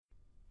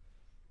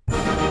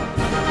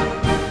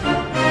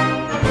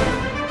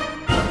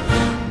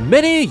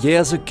Many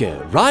years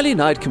ago, Riley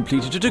Knight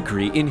completed a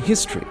degree in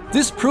history.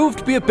 This proved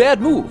to be a bad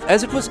move,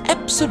 as it was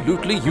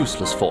absolutely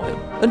useless for him.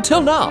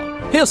 Until now.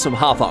 Here's some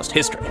half-assed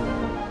history.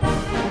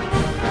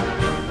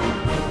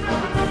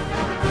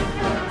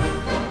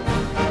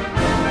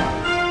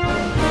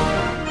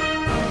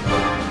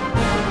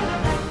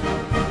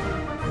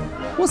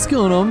 What's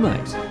going on,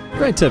 mate?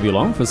 Great to have you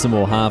along for some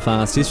more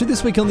half-assed history.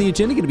 This week on the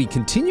agenda, going to be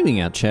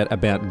continuing our chat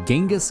about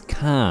Genghis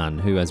Khan,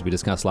 who, as we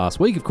discussed last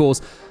week, of course,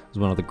 was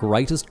one of the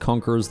greatest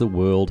conquerors the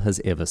world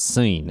has ever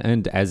seen.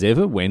 And as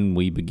ever, when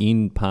we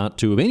begin part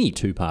two of any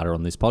two-parter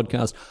on this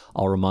podcast,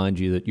 I'll remind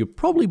you that you're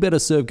probably better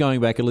served going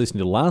back and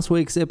listening to last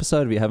week's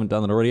episode if you haven't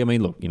done that already. I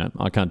mean, look,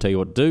 I can't tell you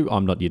what to do.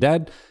 I'm not your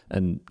dad,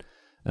 and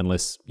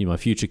unless you're my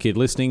future kid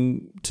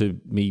listening to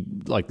me,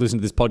 listen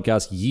to this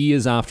podcast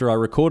years after I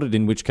recorded,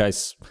 in which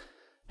case,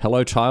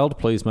 hello, child.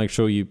 Please make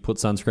sure you put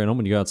sunscreen on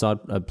when you go outside.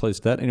 Please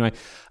do that. Anyway,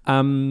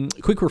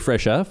 quick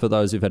refresher for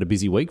those who've had a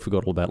busy week,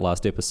 forgot all about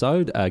last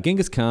episode.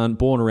 Genghis Khan,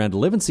 born around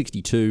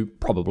 1162,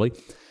 probably,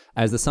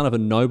 as the son of a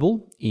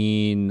noble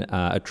in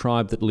a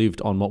tribe that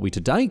lived on what we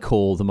today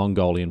call the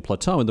Mongolian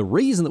Plateau. And the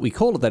reason that we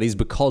call it that is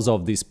because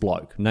of this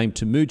bloke. Named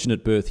Temujin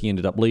at birth, he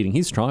ended up leading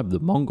his tribe, the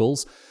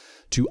Mongols,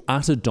 to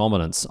utter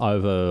dominance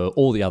over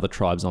all the other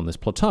tribes on this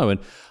plateau. And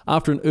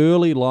after an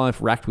early life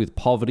racked with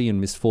poverty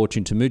and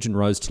misfortune, Temujin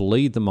rose to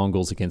lead the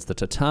Mongols against the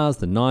Tatars,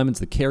 the Naimans,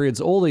 the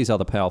Karids, all these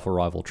other powerful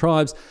rival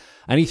tribes,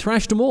 and he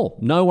thrashed them all.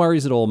 No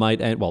worries at all,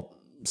 mate. And, well,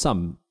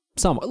 some.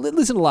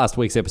 Listen to last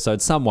week's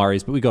episode, some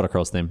worries, but we got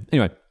across them.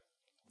 Anyway,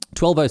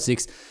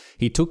 1206,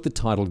 he took the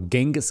title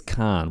Genghis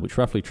Khan, which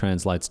roughly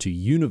translates to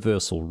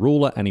universal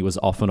ruler, and he was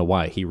off and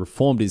away. He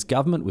reformed his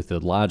government with a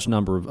large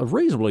number of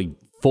reasonably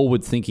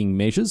forward-thinking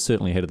measures,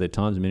 certainly ahead of their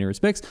times in many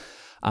respects.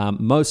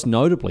 Most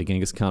notably,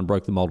 Genghis Khan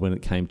broke the mold when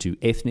it came to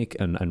ethnic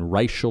and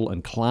racial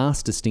and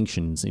class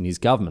distinctions in his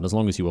government. As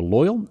long as you were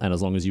loyal and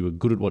as long as you were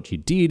good at what you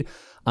did,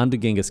 under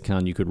Genghis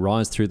Khan, you could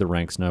rise through the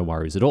ranks, no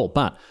worries at all.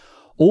 But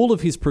all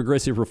of his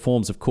progressive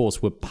reforms, of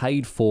course, were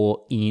paid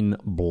for in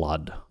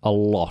blood, a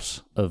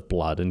lot of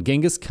blood. And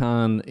Genghis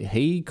Khan,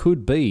 he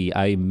could be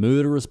a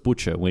murderous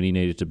butcher when he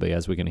needed to be,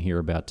 as we're going to hear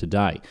about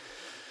today.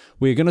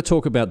 We're going to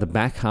talk about the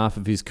back half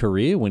of his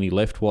career when he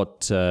left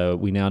what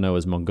we now know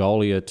as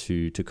Mongolia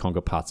to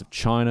conquer parts of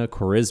China,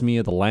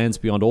 Khwarezmia, the lands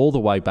beyond, all the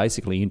way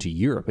basically into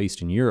Europe,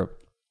 Eastern Europe.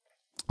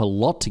 A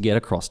lot to get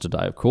across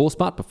today, of course,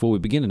 but before we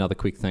begin, another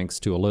quick thanks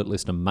to alert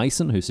listener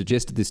Mason, who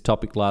suggested this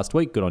topic last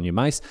week. Good on you,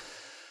 Mace.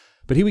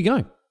 But here we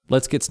go.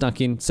 Let's get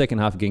stuck in. Second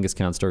half of Genghis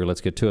Khan's story.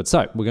 Let's get to it.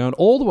 So we're going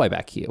all the way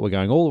back here. We're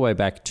going all the way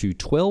back to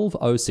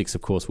 1206,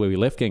 of course, where we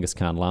left Genghis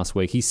Khan last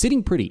week. He's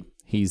sitting pretty.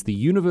 He's the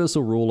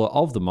universal ruler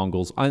of the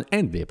Mongols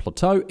and their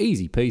plateau.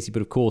 Easy peasy,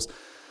 but of course,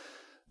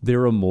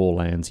 there are more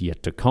lands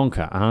yet to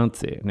conquer, aren't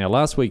there? Now,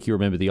 last week, you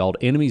remember the old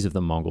enemies of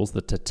the Mongols,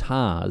 the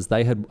Tatars.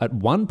 They had at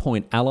one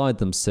point allied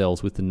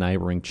themselves with the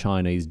neighbouring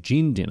Chinese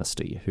Jin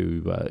dynasty,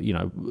 who,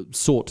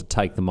 sought to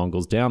take the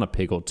Mongols down a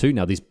peg or two.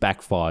 Now, this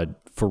backfired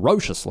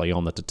ferociously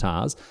on the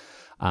Tatars.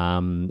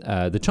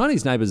 The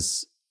Chinese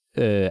neighbours,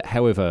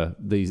 however,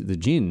 the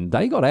Jin,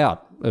 they got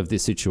out of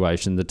this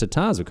situation. The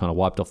Tatars were kind of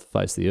wiped off the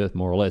face of the earth,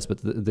 more or less, but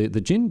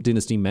the Jin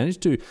dynasty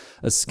managed to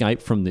escape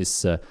from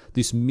this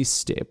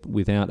misstep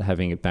without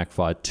having it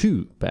backfire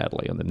too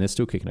badly on them. They're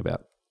still kicking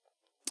about.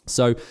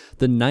 So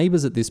the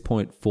neighbours at this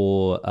point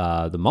for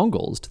the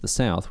Mongols to the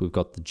south, we've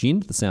got the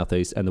Jin to the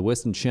southeast and the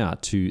Western Xia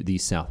to the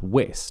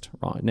southwest.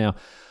 Right now,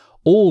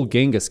 all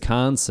Genghis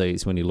Khan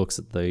sees when he looks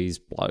at these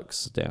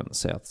blokes down the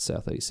south,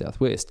 southeast,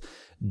 southwest,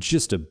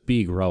 just a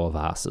big row of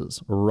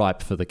asses,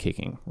 ripe for the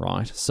kicking,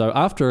 right? So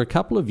after a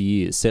couple of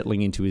years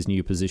settling into his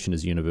new position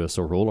as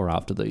universal ruler,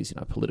 after these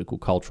political,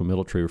 cultural,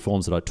 military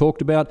reforms that I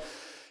talked about,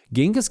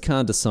 Genghis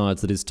Khan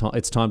decides that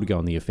it's time to go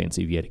on the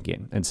offensive yet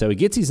again. And so he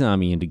gets his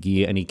army into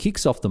gear and he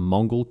kicks off the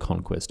Mongol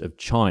conquest of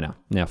China.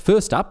 Now,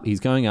 first up, he's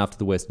going after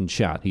the Western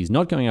Xia. He's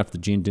not going after the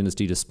Jin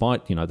dynasty,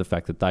 despite, the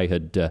fact that they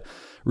had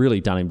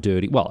really done him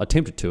dirty. Well,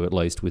 attempted to, at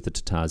least, with the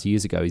Tatars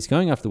years ago. He's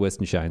going after the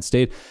Western Xia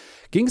instead.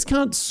 Genghis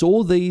Khan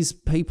saw these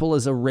people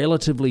as a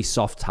relatively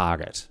soft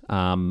target,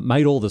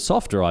 made all the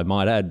softer, I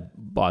might add,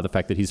 by the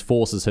fact that his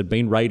forces had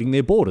been raiding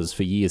their borders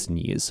for years and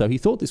years. So he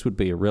thought this would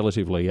be a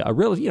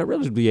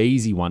relatively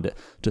easy one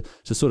to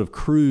sort of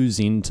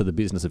cruise into the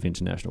business of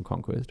international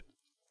conquest.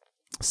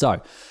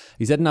 So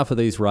he's had enough of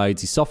these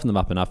raids. He softened them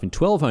up enough. In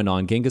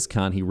 1209, Genghis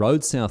Khan, he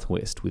rode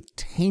southwest with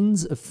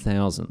tens of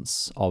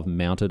thousands of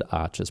mounted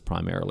archers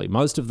primarily.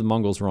 Most of the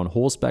Mongols were on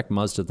horseback.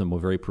 Most of them were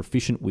very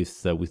proficient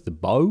with the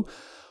bow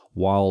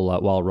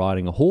while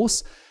riding a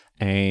horse.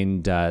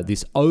 And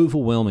this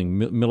overwhelming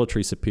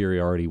military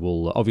superiority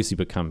will obviously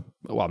become,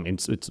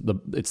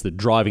 it's the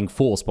driving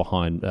force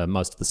behind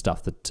most of the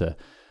stuff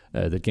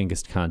that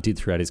Genghis Khan did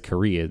throughout his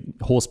career.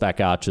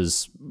 Horseback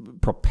archers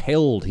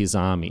propelled his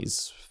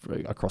armies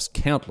across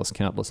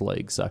countless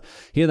leagues. So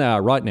here they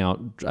are right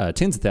now,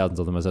 tens of thousands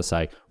of them, as I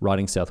say,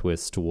 riding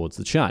southwest towards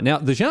the Shah. Now,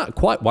 the Shah are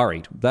quite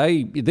worried.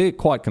 They're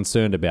quite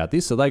concerned about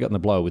this, so they got in the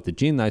blower with the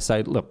Jinn. They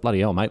say, look, bloody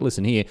hell, mate,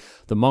 listen here.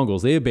 The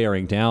Mongols, they're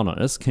bearing down on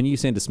us. Can you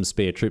send us some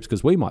spare troops?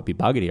 Because we might be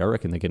buggered here. I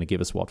reckon they're going to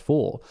give us what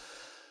for.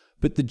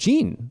 But the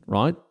Jinn,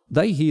 right,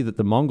 they hear that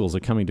the Mongols are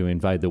coming to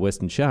invade the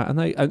Western Shah,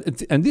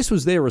 and this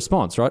was their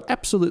response, right?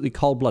 Absolutely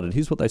cold-blooded.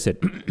 Here's what they said.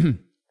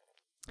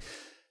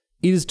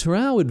 It is to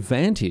our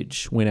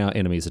advantage when our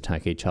enemies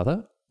attack each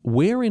other.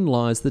 Wherein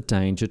lies the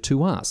danger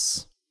to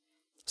us?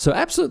 So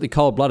absolutely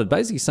cold-blooded,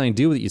 basically saying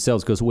deal with it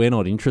yourselves because we're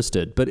not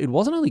interested. But it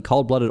wasn't only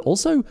cold-blooded,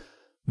 also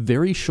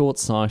very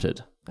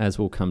short-sighted, as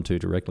we'll come to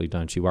directly,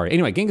 don't you worry.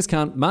 Anyway, Genghis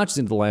Khan marches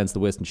into the lands of the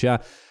Western Shah,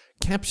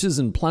 captures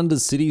and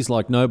plunders cities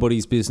like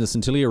nobody's business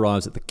until he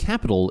arrives at the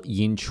capital,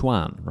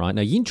 Yinchuan, right?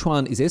 Now,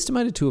 Yinchuan is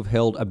estimated to have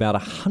held about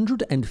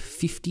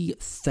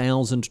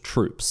 150,000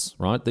 troops,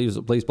 right? These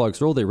blokes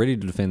are all there ready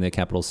to defend their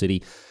capital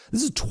city.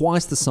 This is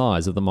twice the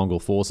size of the Mongol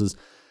forces,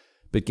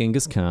 but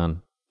Genghis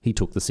Khan, he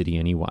took the city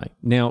anyway.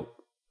 Now,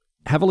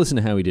 have a listen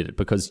to how he did it,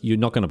 because you're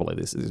not going to believe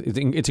this.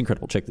 It's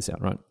incredible. Check this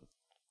out, right?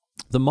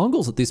 The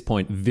Mongols at this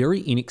point,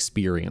 very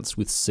inexperienced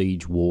with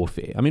siege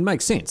warfare. I mean, it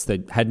makes sense.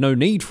 They had no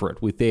need for it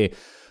with their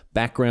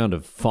background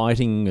of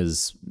fighting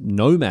as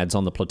nomads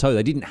on the plateau.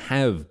 They didn't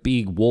have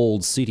big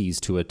walled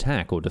cities to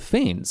attack or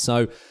defend,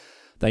 so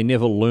they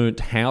never learnt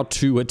how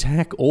to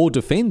attack or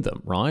defend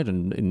them, right?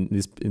 And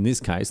in this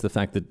case, the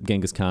fact that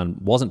Genghis Khan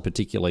wasn't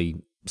particularly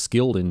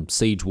skilled in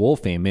siege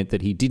warfare meant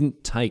that he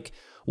didn't take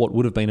what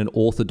would have been an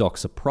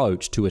orthodox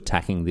approach to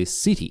attacking this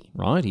city,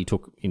 right? He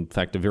took, in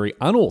fact, a very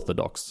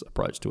unorthodox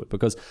approach to it,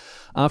 because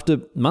after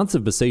months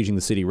of besieging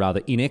the city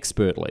rather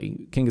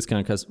inexpertly, Genghis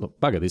Khan goes,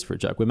 look, bugger this for a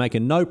joke. We're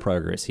making no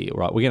progress here,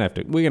 right? We're gonna have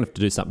to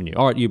do something new.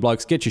 All right, you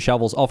blokes, get your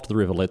shovels off to the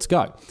river. Let's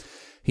go.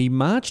 He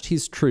marched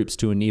his troops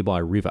to a nearby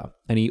river,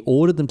 and he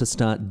ordered them to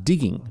start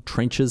digging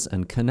trenches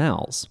and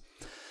canals.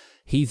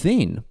 He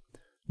then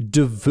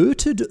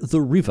diverted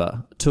the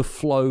river to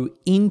flow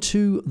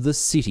into the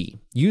city,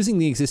 using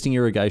the existing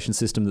irrigation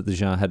system that the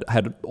Shah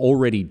had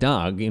already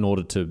dug in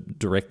order to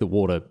direct the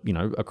water,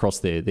 across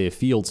their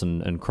fields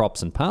and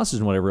crops and pastures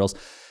and whatever else.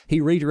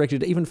 He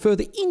redirected it even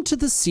further into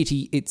the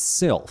city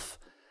itself.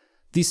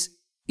 This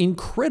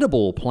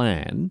incredible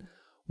plan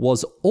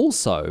was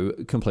also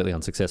completely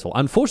unsuccessful.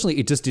 Unfortunately,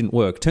 it just didn't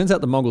work. Turns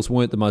out the Mongols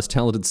weren't the most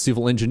talented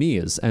civil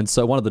engineers, and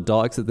so one of the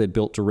dikes that they'd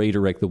built to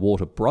redirect the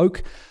water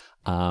broke.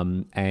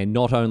 And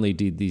not only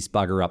did this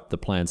bugger up the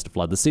plans to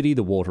flood the city,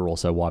 the water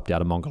also wiped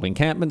out a Mongol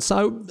encampment.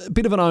 So a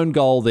bit of an own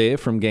goal there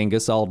from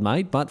Genghis, old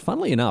mate. But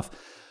funnily enough,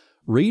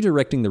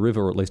 redirecting the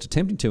river, or at least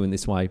attempting to in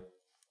this way,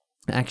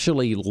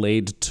 actually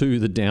led to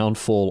the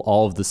downfall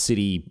of the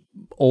city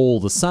all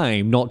the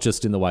same, not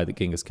just in the way that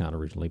Genghis Khan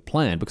originally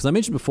planned. Because I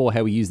mentioned before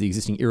how he used the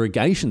existing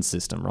irrigation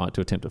system, right,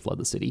 to attempt to flood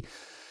the city.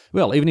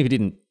 Well, even if he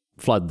didn't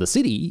flood the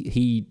city,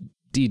 he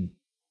did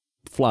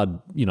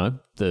flood,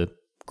 the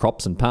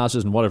crops and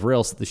pastures and whatever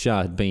else that the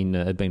Shah had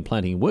been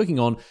planting and working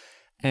on,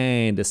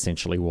 and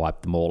essentially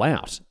wiped them all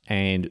out.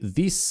 And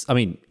this,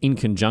 in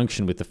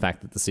conjunction with the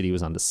fact that the city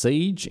was under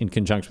siege, in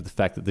conjunction with the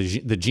fact that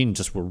the Jinn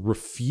just were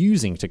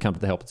refusing to come to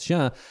the help of the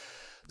Shah,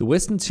 the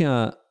Western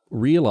Shah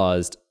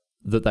realised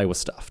that they were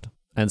stuffed.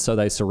 And so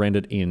they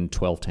surrendered in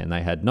 1210.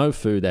 They had no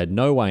food, they had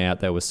no way out,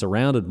 they were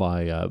surrounded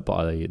by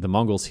the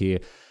Mongols here,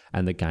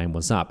 and the game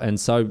was up. And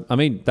so,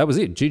 that was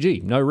it.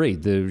 GG, no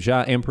read. The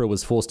Shah Emperor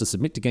was forced to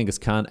submit to Genghis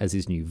Khan as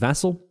his new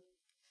vassal.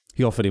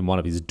 He offered him one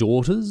of his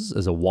daughters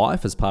as a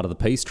wife as part of the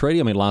peace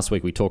treaty. Last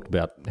week we talked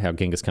about how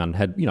Genghis Khan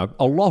had,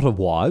 a lot of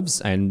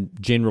wives, and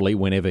generally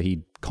whenever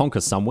he'd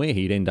conquer somewhere,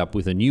 he'd end up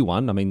with a new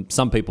one.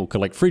 Some people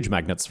collect fridge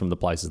magnets from the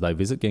places they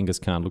visit. Genghis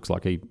Khan looks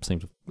like he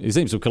seems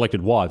to have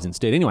collected wives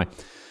instead. Anyway,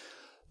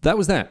 that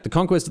was that. The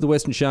conquest of the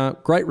Western Shah,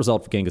 great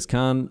result for Genghis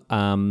Khan.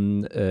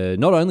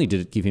 Not only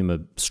did it give him a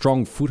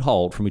strong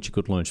foothold from which he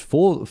could launch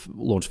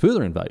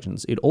further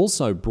invasions, it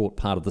also brought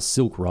part of the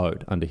Silk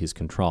Road under his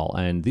control.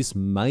 And this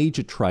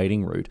major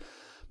trading route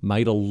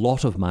made a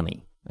lot of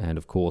money. And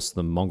of course,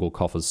 the Mongol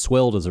coffers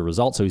swelled as a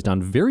result. So he's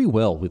done very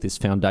well with this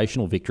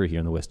foundational victory here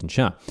in the Western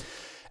Shah.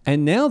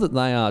 And now that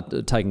they are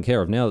taken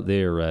care of, now that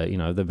they're,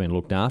 they've been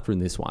looked after in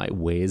this way,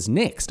 where's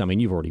next?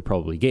 You've already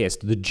probably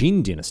guessed. The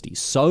Jin dynasty,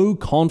 so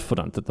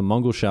confident that the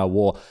Mongol-Shah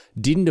war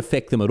didn't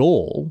affect them at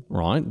all,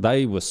 right?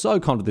 They were so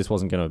confident this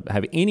wasn't going to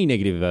have any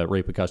negative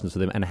repercussions for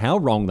them, and how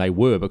wrong they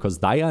were, because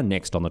they are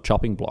next on the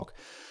chopping block.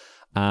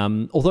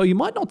 Although you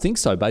might not think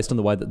so based on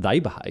the way that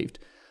they behaved,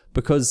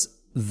 because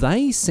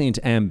they sent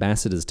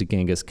ambassadors to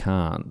Genghis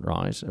Khan,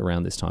 right,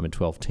 around this time in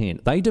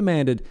 1210. They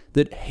demanded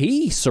that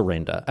he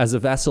surrender as a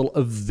vassal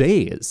of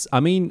theirs.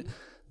 What a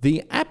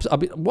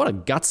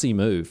gutsy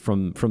move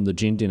from the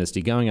Jin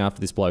dynasty, going after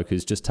this bloke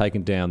who's just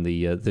taken down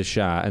the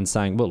Shah and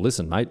saying, well,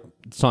 listen, mate,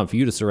 it's time for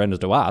you to surrender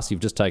to us.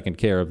 You've just taken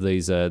care of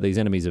these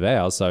enemies of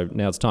ours, so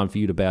now it's time for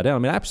you to bow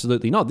down.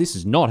 Absolutely not. This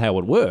is not how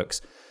it works.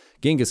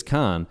 Genghis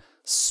Khan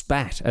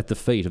spat at the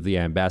feet of the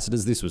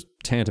ambassadors. This was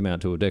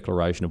tantamount to a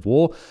declaration of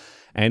war.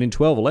 And in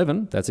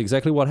 1211, that's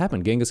exactly what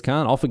happened. Genghis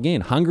Khan, off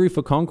again, hungry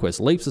for conquest,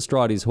 leaps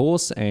astride his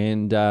horse,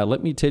 and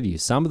let me tell you,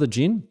 some of the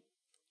jinn,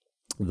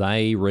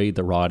 they read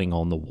the writing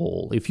on the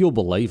wall. If you'll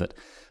believe it,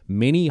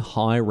 many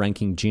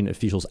high-ranking jinn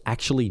officials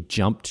actually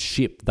jumped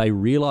ship. They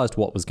realized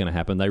what was going to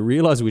happen. They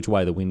realized which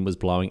way the wind was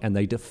blowing, and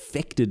they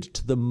defected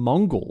to the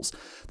Mongols.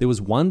 There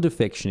was one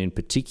defection in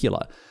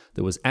particular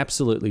that was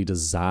absolutely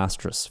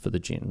disastrous for the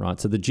jinn, right?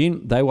 So the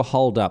jinn, they were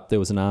holed up. There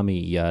was an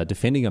army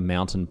defending a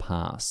mountain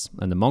pass,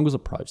 and the Mongols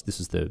approached. This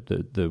is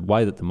the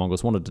way that the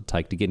Mongols wanted to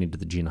take to get into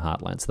the jinn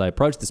heartland. So they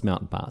approached this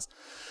mountain pass.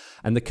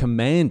 And the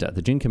commander,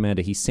 the jinn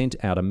commander, he sent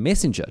out a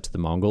messenger to the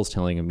Mongols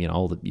telling them,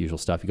 all the usual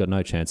stuff. You've got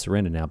no chance,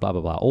 surrender now, blah,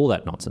 blah, blah, all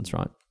that nonsense,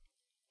 right?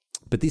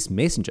 But this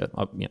messenger,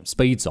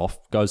 speeds off,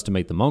 goes to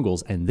meet the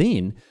Mongols, and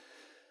then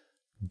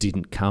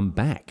didn't come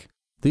back.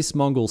 This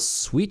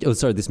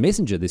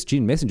messenger, this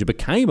jinn messenger,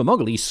 became a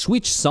Mongol. He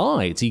switched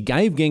sides. He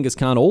gave Genghis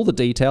Khan all the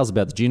details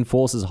about the jinn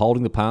forces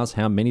holding the pass,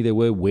 how many there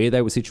were, where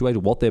they were situated,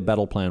 what their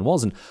battle plan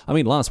was. And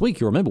last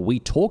week, you remember, we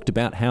talked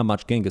about how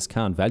much Genghis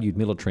Khan valued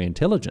military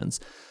intelligence.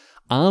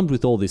 Armed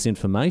with all this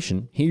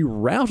information, he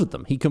routed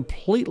them. He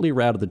completely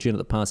routed the jinn at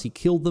the pass. He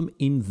killed them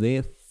in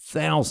their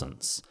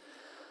thousands.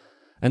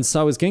 And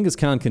so as Genghis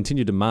Khan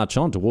continued to march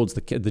on towards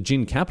the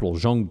jinn capital,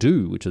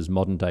 Zhongdu, which is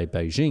modern-day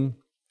Beijing,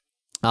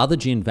 other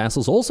jinn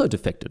vassals also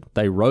defected.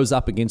 They rose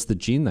up against the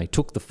jinn. They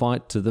took the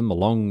fight to them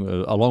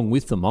along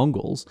with the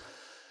Mongols.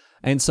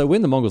 And so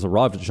when the Mongols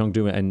arrived at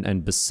Zhongdu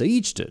and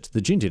besieged it,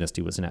 the Jin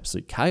dynasty was in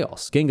absolute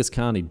chaos. Genghis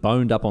Khan, he'd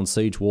boned up on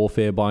siege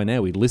warfare by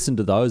now. He'd listened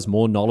to those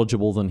more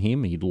knowledgeable than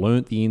him. He'd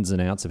learnt the ins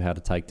and outs of how to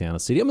take down a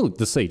city. Look,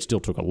 the siege still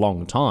took a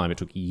long time. It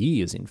took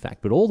years, in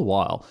fact. But all the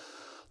while,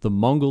 the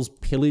Mongols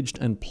pillaged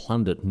and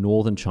plundered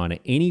northern China.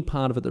 Any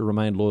part of it that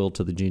remained loyal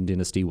to the Jin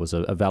dynasty was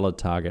a valid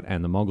target,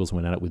 and the Mongols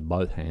went at it with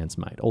both hands,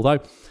 mate. Although,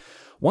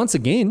 once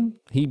again,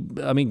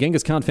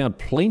 Genghis Khan found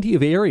plenty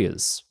of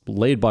areas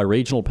led by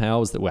regional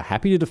powers that were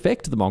happy to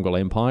defect to the Mongol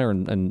Empire,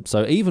 and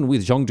so even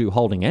with Zhongdu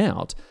holding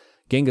out,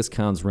 Genghis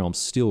Khan's realm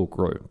still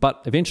grew.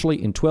 But eventually,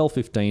 in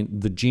 1215,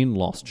 the Jin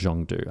lost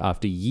Zhongdu.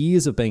 After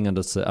years of being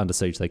under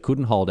siege, they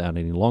couldn't hold out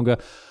any longer.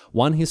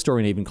 One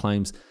historian even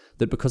claims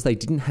that because they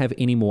didn't have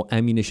any more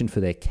ammunition for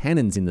their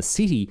cannons in the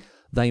city,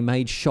 they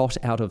made shot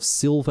out of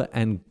silver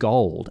and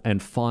gold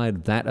and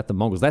fired that at the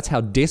Mongols. That's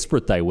how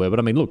desperate they were.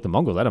 But look, the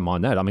Mongols, they don't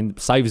mind that. It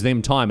saves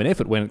them time and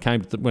effort when it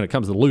comes to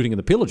the looting and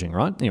the pillaging,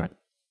 right? Anyway,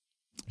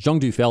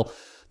 Zhongdu fell.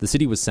 The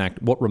city was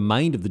sacked. What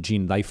remained of the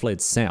Jin, they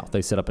fled south.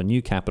 They set up a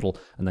new capital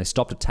and they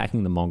stopped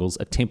attacking the Mongols,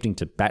 attempting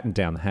to batten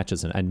down the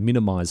hatches and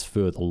minimize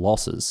further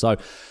losses. So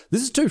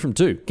this is 2 from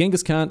 2.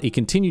 Genghis Khan, he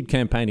continued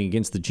campaigning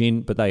against the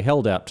Jin, but they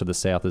held out to the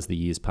south as the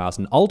years passed.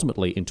 And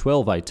ultimately, in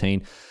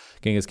 1218,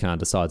 Genghis Khan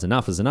decides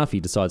enough is enough. He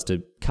decides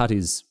to cut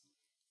his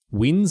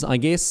wins, I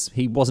guess.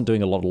 He wasn't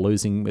doing a lot of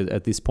losing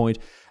at this point,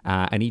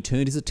 and he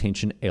turned his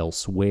attention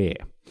elsewhere.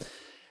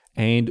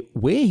 And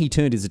where he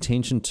turned his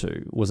attention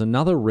to was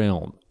another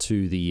realm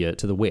to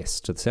the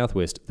west, to the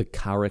southwest, the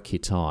Kara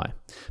Kitai.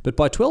 But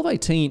by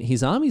 1218,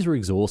 his armies were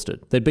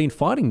exhausted. They'd been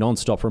fighting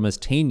non-stop for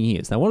almost 10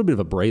 years. They want a bit of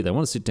a breather. They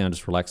want to sit down,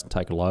 just relax and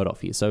take a load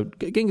off here. So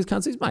Genghis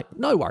Khan says, mate,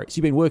 no worries.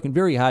 You've been working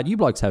very hard. You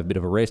blokes have a bit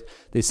of a rest.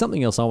 There's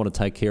something else I want to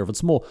take care of.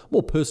 It's more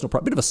personal,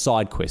 a bit of a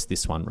side quest,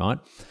 this one, right?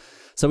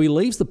 So he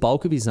leaves the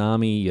bulk of his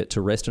army to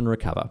rest and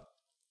recover.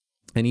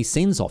 And he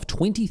sends off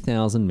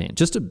 20,000 men,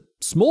 just a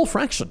small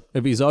fraction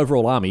of his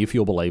overall army, if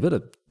you'll believe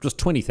it, just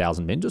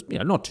 20,000 men, just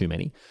not too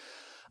many.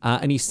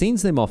 And he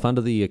sends them off under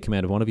the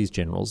command of one of his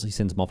generals. He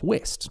sends them off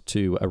west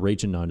to a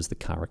region known as the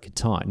Kara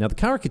Kitai. Now, the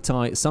Kara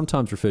Kitai is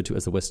sometimes referred to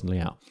as the Western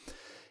Liao.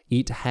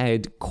 It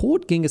had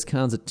caught Genghis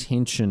Khan's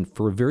attention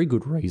for a very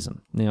good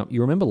reason. Now,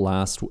 you remember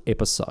last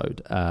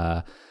episode,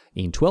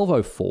 in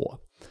 1204,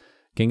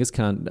 Genghis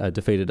Khan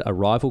defeated a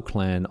rival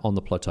clan on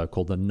the plateau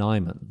called the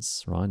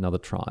Naimans, right, another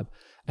tribe.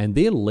 And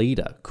their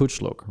leader,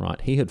 Kuchlug, right,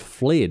 he had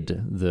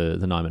fled the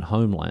Naiman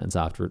homelands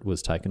after it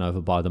was taken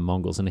over by the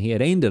Mongols, and he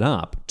had ended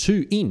up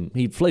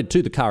he'd fled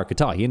to the Kara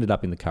Kitai. He ended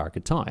up in the Kara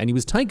Kitai, and he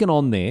was taken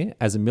on there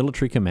as a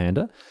military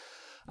commander,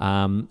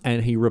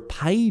 and he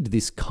repaid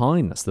this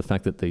kindness, the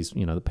fact that these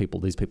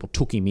people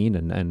took him in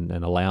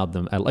and allowed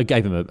them,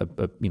 gave him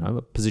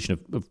a position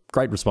of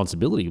great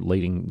responsibility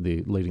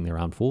leading their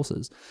armed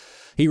forces.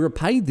 He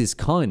repaid this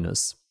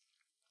kindness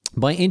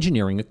by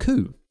engineering a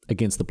coup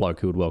against the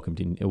bloke who had welcomed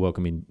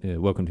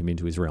him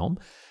into his realm.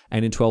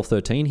 And in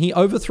 1213, he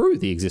overthrew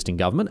the existing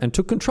government and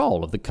took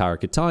control of the Kara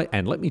Kitai,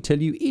 and let me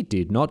tell you, it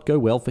did not go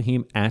well for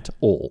him at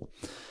all.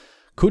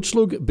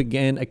 Kuchlug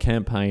began a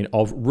campaign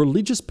of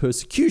religious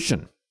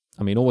persecution.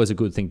 Always a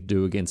good thing to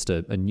do against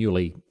a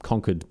newly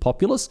conquered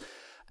populace.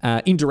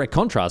 In direct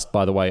contrast,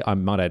 by the way, I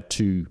might add,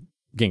 to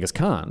Genghis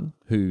Khan,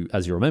 who,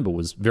 as you remember,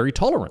 was very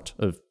tolerant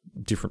of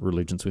different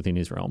religions within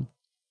his realm.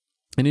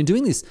 And in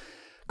doing this,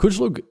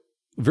 Kuchlug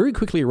very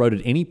quickly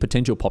eroded any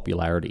potential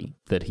popularity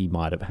that he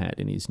might have had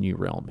in his new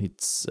realm.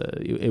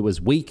 It was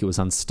weak, it was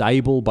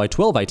unstable. By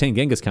 1218,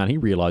 Genghis Khan, he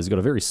realised he got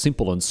a very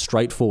simple and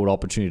straightforward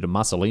opportunity to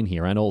muscle in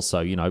here and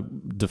also,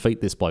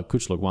 defeat this bloke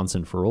Kuchlug once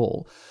and for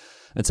all.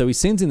 And so he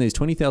sends in these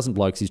 20,000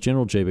 blokes, his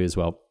General GB as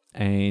well,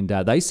 and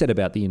they set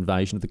about the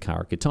invasion of the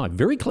Kara-Kitai.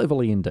 Very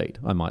cleverly indeed,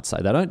 I might say.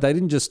 They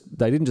didn't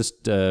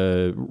just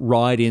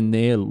ride in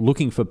there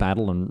looking for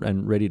battle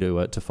and ready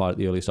to fight at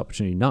the earliest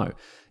opportunity. No,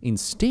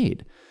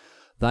 instead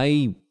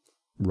they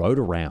rode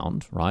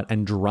around, right,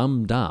 and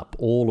drummed up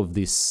all of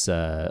this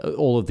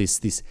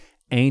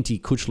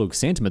anti-Kuchlug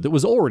sentiment that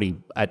was already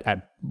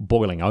at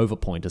boiling over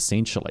point,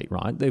 essentially,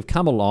 right? They've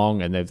come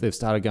along and they've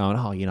started going,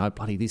 oh,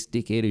 bloody this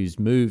dickhead who's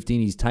moved in,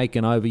 he's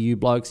taken over you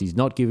blokes, he's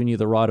not giving you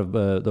the right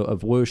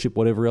of worship,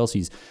 whatever else,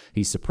 he's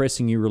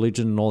suppressing your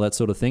religion and all that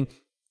sort of thing.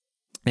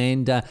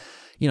 And,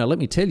 let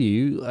me tell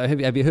you,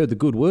 have you heard the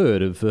good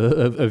word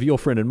of your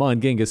friend and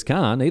mine, Genghis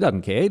Khan? He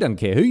doesn't care. He doesn't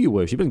care who you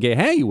worship. He doesn't care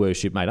how you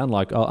worship, mate.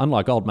 Unlike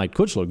old mate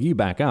Kuchlug, you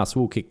back us,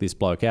 we'll kick this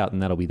bloke out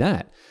and that'll be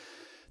that.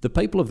 The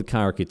people of the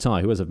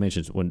Kara-Kitai, who, as I've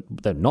mentioned,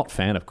 they're not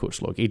fan of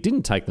Kuchlug, it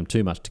didn't take them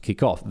too much to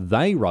kick off.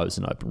 They rose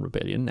in open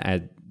rebellion,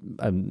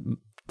 and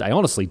they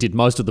honestly did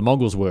most of the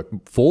Mongols' work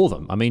for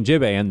them. I mean,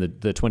 Jebe and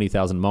the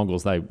 20,000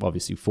 Mongols, they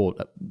obviously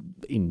fought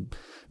in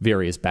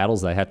various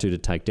battles they had to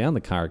take down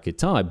the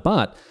Kara-Kitai,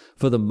 but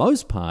for the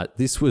most part,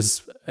 this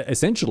was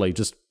essentially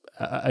just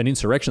an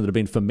insurrection that had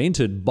been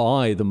fomented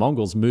by the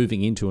Mongols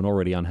moving into an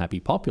already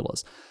unhappy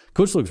populace.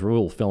 Kuchlug's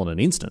rule fell in an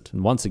instant,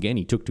 and once again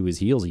he took to his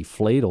heels. He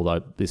fled,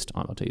 although this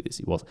time, I'll tell you this,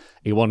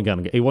 he wasn't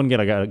going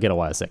to get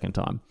away a second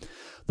time.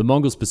 The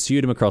Mongols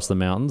pursued him across the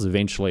mountains.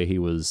 Eventually, he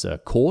was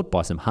caught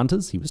by some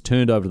hunters. He was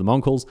turned over to the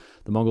Mongols,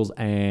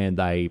 and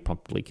they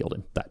promptly killed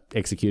him. They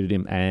executed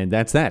him, and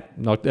that's that.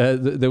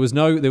 There was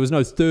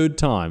no third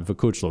time for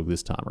Kuchlug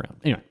this time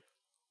around. Anyway,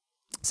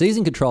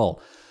 seizing control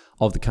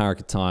of the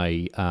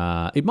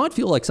Kara-Kitai, it might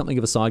feel like something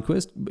of a side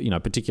quest,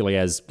 particularly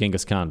as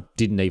Genghis Khan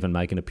didn't even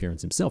make an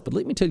appearance himself. But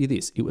let me tell you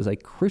this, it was a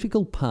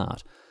critical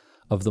part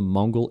of the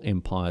Mongol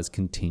Empire's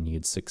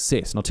continued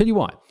success. And I'll tell you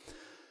why.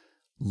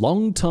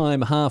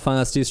 Long-time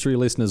half-assed history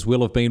listeners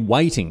will have been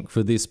waiting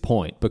for this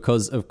point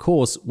because, of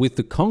course, with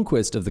the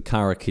conquest of the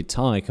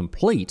Kara-Kitai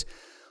complete,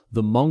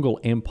 the Mongol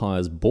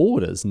Empire's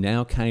borders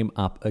now came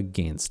up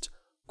against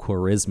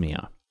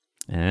Khwarezmia.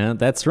 And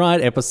that's right,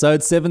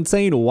 episode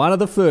 17, one of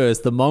the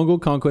first, the Mongol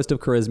conquest of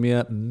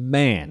Khwarezmia.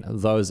 Man,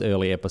 those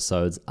early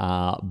episodes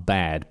are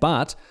bad.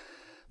 But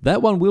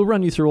that one will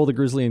run you through all the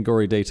grisly and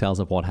gory details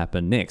of what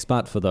happened next.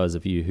 But for those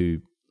of you who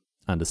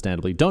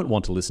understandably don't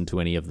want to listen to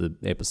any of the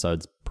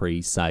episodes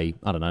say,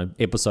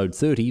 episode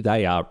 30,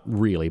 they are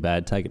really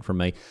bad, take it from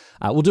me.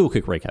 We'll do a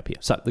quick recap here.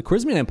 So the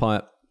Khwarezmian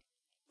Empire,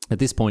 at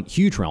this point,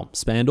 huge realm,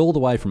 spanned all the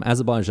way from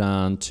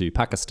Azerbaijan to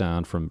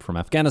Pakistan, from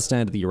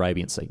Afghanistan to the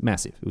Arabian Sea.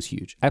 Massive. It was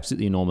huge.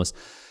 Absolutely enormous.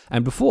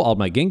 And before old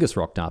mate Genghis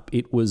rocked up,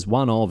 it was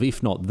one of,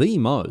 if not the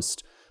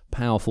most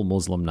powerful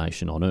Muslim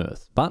nation on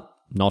earth. But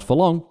not for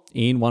long.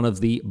 In one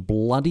of the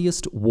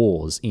bloodiest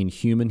wars in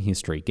human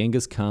history,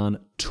 Genghis Khan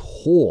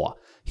tore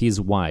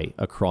his way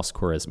across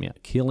Khwarezmia,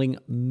 killing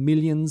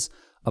millions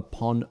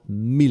upon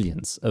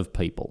millions of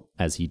people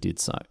as he did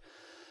so.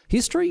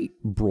 History,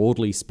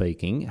 broadly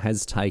speaking,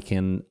 has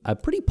taken a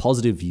pretty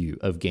positive view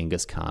of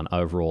Genghis Khan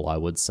overall, I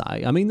would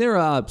say. I mean, there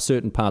are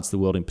certain parts of the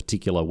world in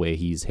particular where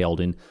he's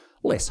held in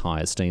less high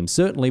esteem,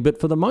 certainly,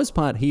 but for the most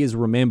part, he is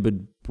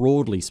remembered,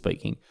 broadly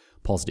speaking,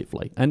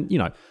 positively. And,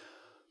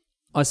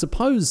 I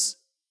suppose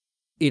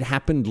it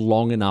happened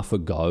long enough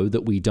ago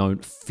that we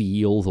don't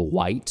feel the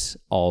weight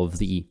of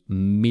the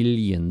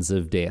millions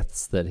of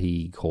deaths that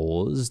he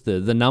caused.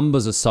 The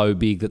numbers are so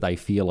big that they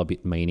feel a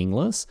bit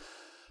meaningless.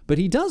 But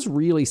he does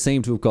really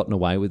seem to have gotten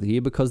away with it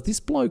here because this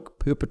bloke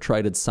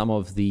perpetrated some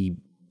of the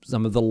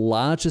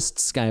largest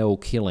scale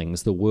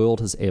killings the world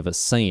has ever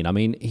seen. I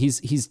mean,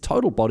 his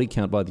total body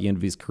count by the end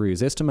of his career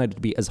is estimated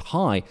to be as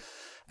high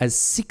as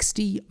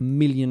 60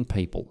 million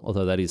people,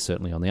 although that is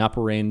certainly on the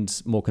upper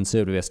end. More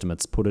conservative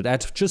estimates put it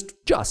at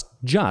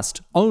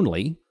just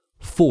only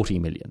 40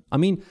 million. I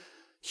mean,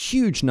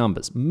 huge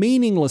numbers,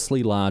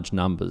 meaninglessly large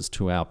numbers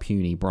to our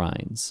puny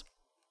brains.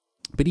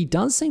 But he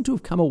does seem to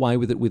have come away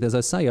with it with, as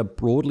I say, a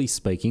broadly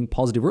speaking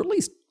positive, or at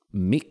least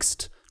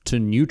mixed to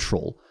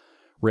neutral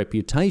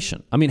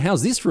reputation. I mean,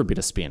 how's this for a bit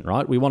of spin,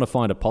 right? We want to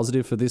find a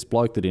positive for this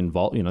bloke that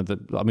involves, we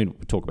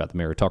talk about the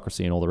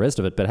meritocracy and all the rest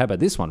of it, but how about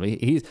this one?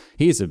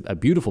 Here's a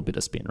beautiful bit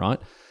of spin, right?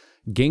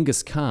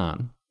 Genghis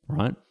Khan,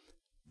 right?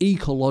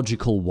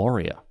 Ecological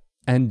warrior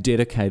and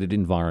dedicated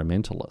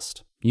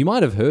environmentalist. You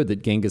might have heard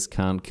that Genghis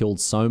Khan killed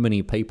so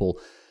many people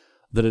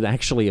that it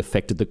actually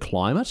affected the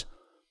climate.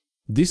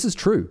 This is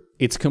true.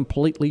 It's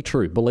completely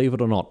true, believe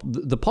it or not.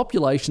 The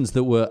populations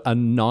that were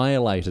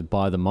annihilated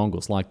by the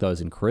Mongols, like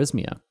those in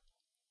Khwarezmia,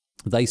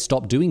 they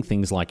stopped doing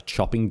things like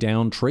chopping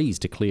down trees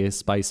to clear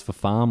space for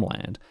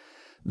farmland.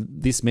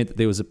 This meant that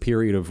there was a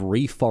period of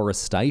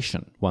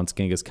reforestation once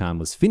Genghis Khan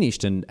was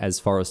finished, and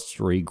as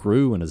forestry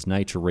grew and as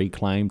nature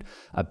reclaimed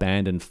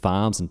abandoned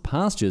farms and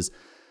pastures,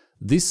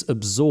 this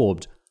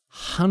absorbed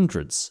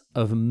hundreds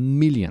of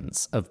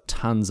millions of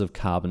tons of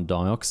carbon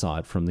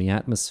dioxide from the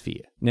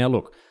atmosphere. Now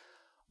look,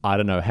 I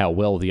don't know how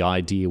well the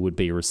idea would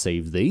be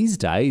received these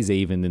days,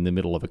 even in the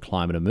middle of a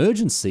climate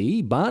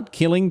emergency, but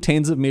killing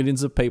tens of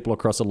millions of people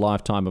across a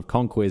lifetime of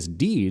conquest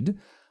did,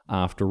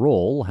 after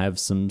all, have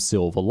some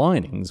silver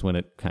linings when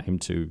it came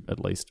to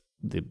at least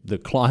the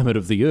climate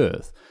of the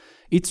Earth.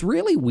 It's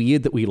really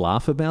weird that we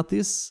laugh about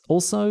this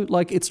also.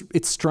 Like,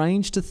 it's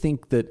strange to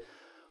think that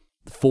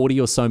 40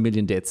 or so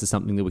million deaths is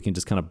something that we can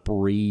just kind of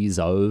breeze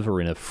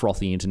over in a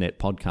frothy internet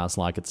podcast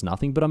like it's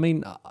nothing. But I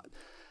mean,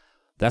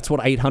 that's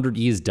what 800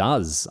 years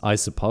does, I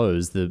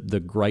suppose.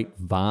 The great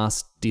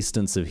vast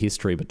distance of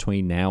history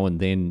between now and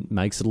then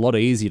makes it a lot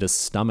easier to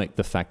stomach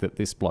the fact that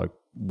this bloke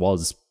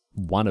was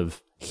one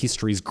of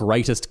history's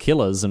greatest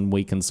killers, and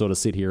we can sort of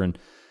sit here and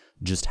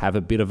just have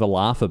a bit of a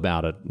laugh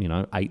about it.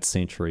 8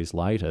 centuries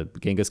later,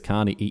 Genghis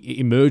Khan he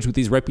emerged with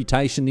his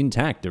reputation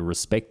intact, a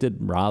respected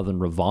rather than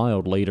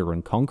reviled leader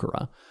and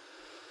conqueror.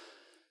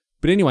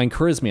 But anyway, in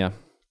Khwarezmia,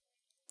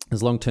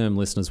 as long-term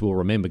listeners will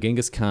remember,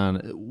 Genghis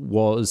Khan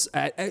was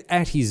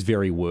at his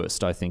very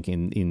worst, I think,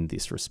 in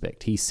this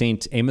respect. He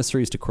sent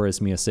emissaries to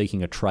Khwarezmia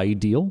seeking a trade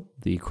deal.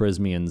 The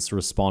Khwarezmians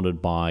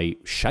responded by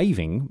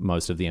shaving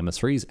most of the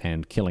emissaries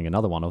and killing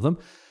another one of them.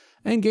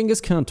 And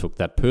Genghis Khan took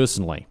that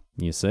personally.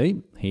 You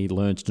see, he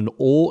launched an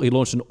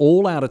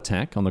all-out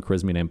attack on the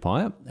Khwarezmian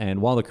Empire, and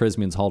while the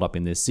Khwarezmians holed up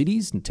in their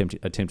cities and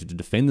attempted to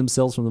defend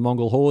themselves from the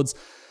Mongol hordes,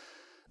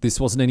 this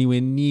wasn't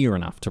anywhere near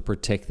enough to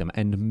protect them,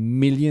 and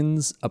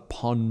millions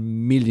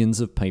upon millions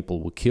of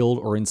people were killed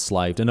or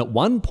enslaved. And at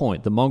one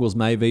point, the Mongols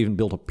may have even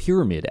built a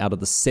pyramid out of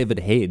the severed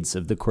heads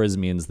of the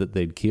Khwarezmians that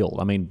they'd killed.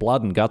 I mean,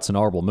 blood and guts and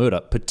horrible murder,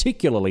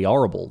 particularly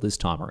horrible this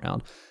time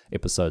around.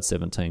 Episode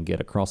 17, get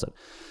across it.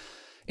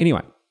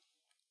 Anyway,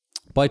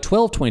 by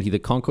 1220, the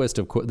conquest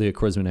of the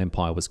Khwarezmian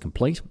Empire was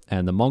complete,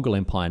 and the Mongol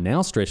Empire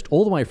now stretched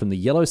all the way from the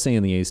Yellow Sea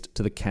in the east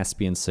to the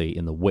Caspian Sea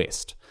in the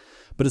west.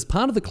 But as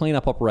part of the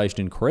cleanup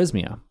operation in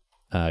Khwarezmia,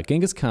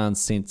 Genghis Khan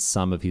sent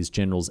some of his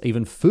generals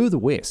even further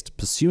west,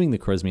 pursuing the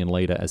Khwarezmian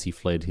leader as he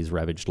fled his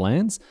ravaged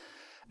lands.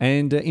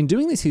 And in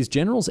doing this, his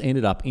generals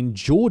ended up in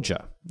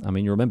Georgia. I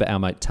mean, you remember our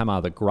mate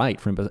Tamar the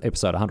Great from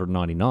episode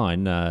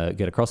 199,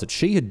 get across it.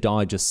 She had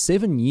died just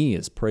 7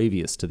 years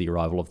previous to the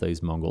arrival of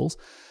these Mongols.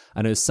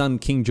 And her son,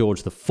 King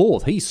George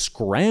IV, he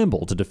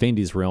scrambled to defend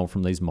his realm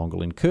from these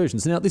Mongol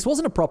incursions. Now, this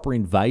wasn't a proper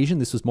invasion.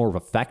 This was more of a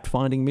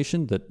fact-finding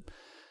mission that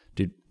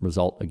did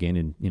result, again,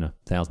 in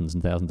thousands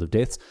and thousands of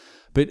deaths.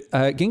 But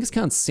Genghis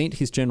Khan sent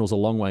his generals a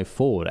long way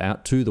forward,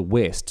 out to the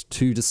west,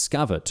 to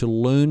discover, to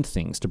learn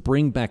things, to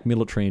bring back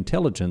military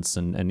intelligence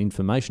and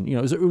information. It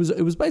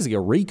was basically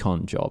a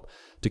recon job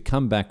to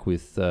come back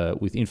with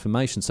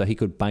information so he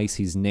could base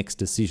his next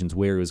decisions,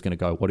 where he was going to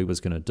go, what he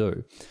was going to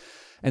do.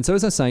 And so,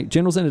 as I say,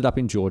 generals ended up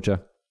in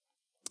Georgia,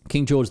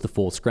 King George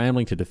IV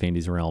scrambling to defend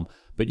his realm,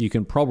 but you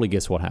can probably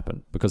guess what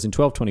happened, because in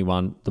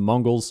 1221, the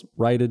Mongols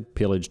raided,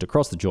 pillaged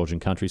across the Georgian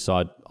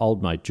countryside.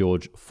 Old mate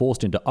George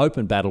forced into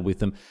open battle with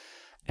them,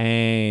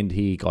 and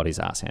he got his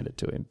ass handed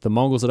to him. The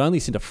Mongols had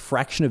only sent a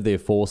fraction of their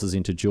forces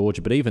into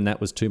Georgia, but even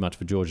that was too much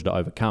for Georgia to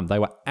overcome. They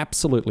were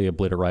absolutely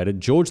obliterated.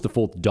 George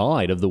IV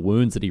died of the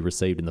wounds that he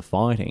received in the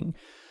fighting.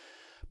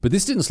 But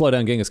this didn't slow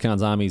down Genghis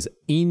Khan's armies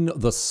in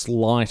the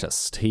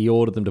slightest. He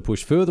ordered them to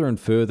push further and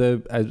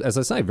further. As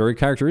I say, very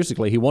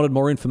characteristically, he wanted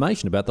more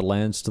information about the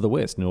lands to the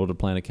west in order to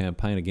plan a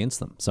campaign against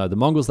them. So the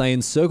Mongols, they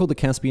encircled the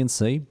Caspian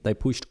Sea. They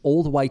pushed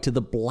all the way to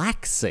the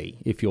Black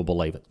Sea, if you'll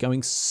believe it,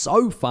 going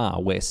so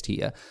far west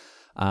here,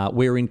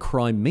 where in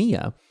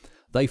Crimea,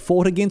 they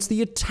fought against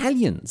the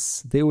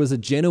Italians. There was a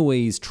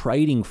Genoese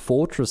trading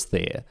fortress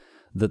there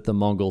that the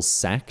Mongols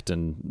sacked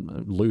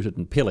and looted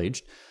and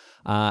pillaged.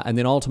 And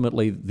then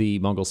ultimately, the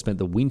Mongols spent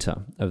the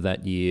winter of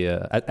that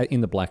year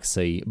in the Black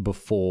Sea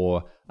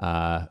before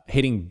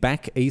heading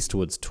back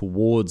eastwards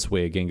towards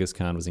where Genghis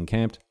Khan was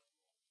encamped,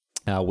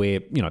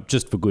 where,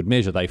 just for good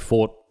measure, they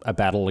fought a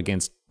battle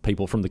against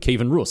people from the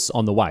Kievan Rus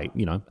on the way.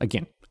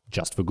 Again,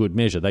 just for good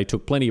measure. They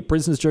took plenty of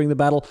prisoners during the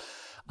battle.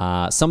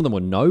 Some of them were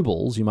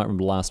nobles. You might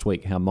remember last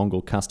week how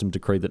Mongol custom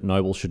decreed that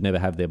nobles should never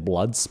have their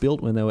blood spilt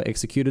when they were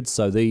executed.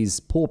 So these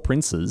poor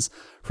princes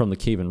from the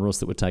Kievan Rus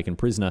that were taken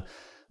prisoner,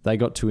 they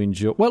got to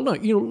enjoy... Well, no,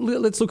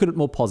 let's look at it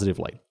more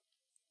positively.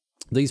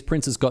 These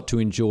princes got to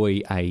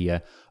enjoy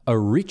a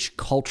rich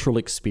cultural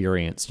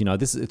experience.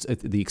 It's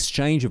the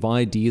exchange of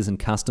ideas and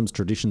customs,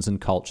 traditions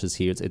and cultures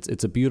here.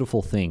 It's a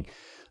beautiful thing.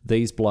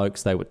 These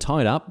blokes, they were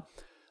tied up.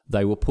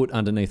 They were put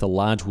underneath a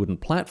large wooden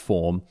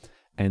platform,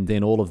 and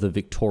then all of the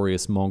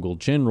victorious Mongol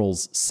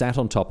generals sat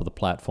on top of the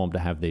platform to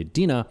have their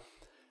dinner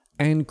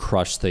and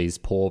crush these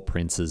poor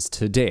princes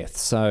to death.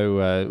 So,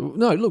 a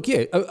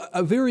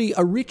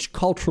rich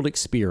cultural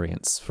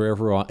experience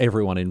for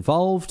everyone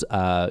involved.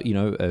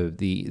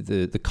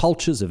 The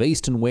cultures of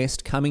East and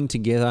West coming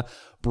together,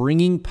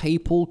 bringing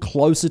people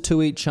closer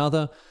to each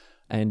other,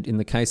 and in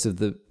the case of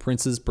the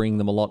princes, bringing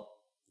them a lot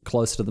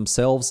closer to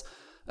themselves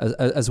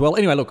as well.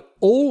 Anyway, look,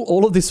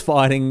 all of this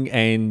fighting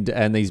and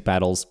these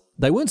battles,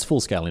 they weren't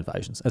full-scale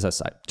invasions, as I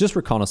say, just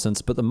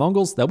reconnaissance, but the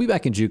Mongols, they'll be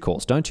back in due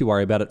course. Don't you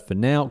worry about it. For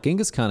now,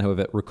 Genghis Khan,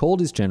 however, recalled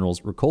his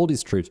generals, recalled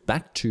his troops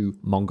back to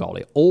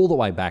Mongolia, all the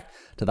way back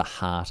to the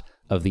heart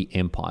of the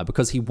empire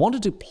because he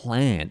wanted to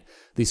plan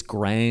this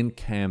grand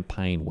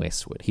campaign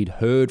westward. He'd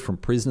heard from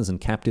prisoners and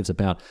captives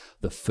about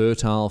the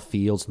fertile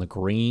fields and the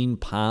green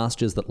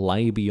pastures that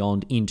lay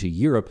beyond into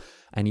Europe,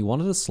 and he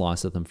wanted a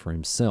slice of them for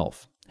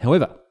himself.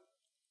 However,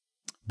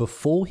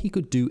 before he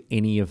could do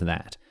any of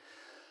that,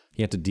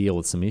 he had to deal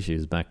with some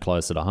issues back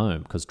closer to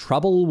home because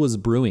trouble was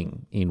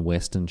brewing in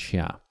Western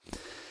Shah.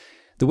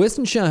 The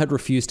Western Shah had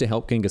refused to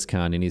help Genghis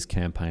Khan in his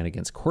campaign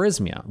against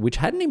Khwarezmia, which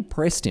hadn't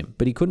impressed him,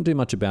 but he couldn't do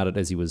much about it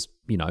as he was,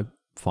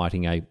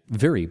 fighting a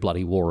very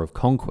bloody war of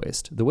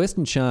conquest. The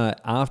Western Shah,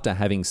 after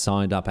having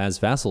signed up as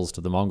vassals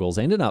to the Mongols,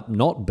 ended up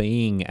not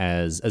being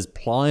as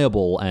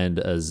pliable and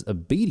as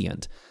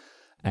obedient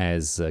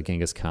as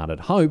Genghis Khan had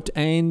hoped,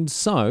 and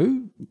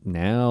so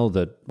now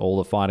that all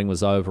the fighting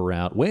was over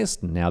out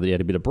west, and now that he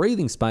had a bit of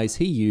breathing space,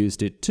 he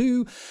used it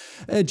to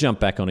jump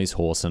back on his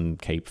horse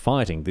and keep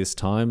fighting, this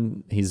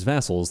time his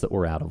vassals that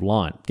were out of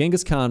line.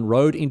 Genghis Khan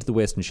rode into the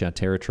Western Shah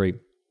territory.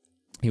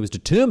 He was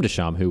determined to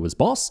show him who was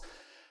boss,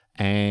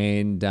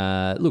 and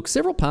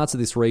several parts of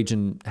this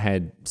region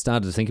had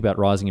started to think about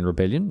rising in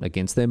rebellion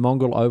against their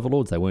Mongol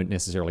overlords. They weren't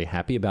necessarily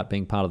happy about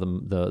being part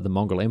of the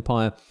Mongol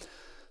Empire.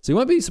 So you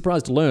won't be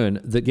surprised to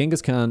learn that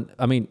Genghis Khan,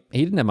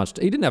 he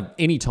didn't have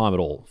any time at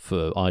all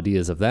for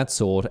ideas of that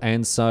sort,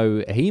 and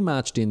so he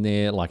marched in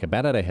there like a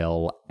bat out of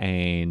hell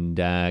and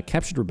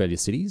captured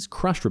rebellious cities,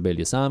 crushed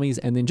rebellious armies,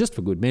 and then just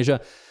for good measure,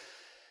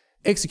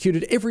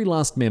 executed every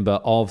last member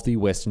of the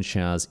Western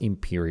Shah's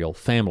imperial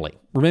family.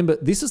 Remember,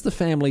 this is the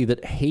family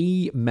that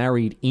he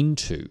married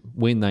into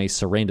when they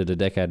surrendered a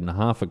decade and a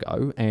half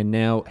ago, and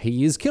now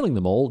he is killing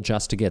them all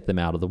just to get them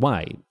out of the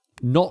way.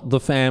 Not the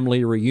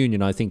family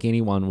reunion I think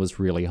anyone was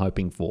really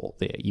hoping for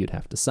there, you'd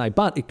have to say.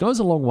 But it goes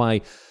a long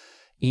way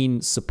in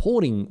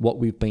supporting what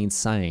we've been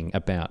saying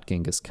about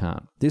Genghis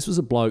Khan. This was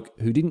a bloke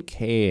who didn't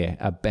care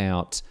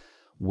about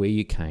where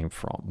you came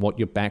from, what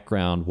your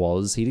background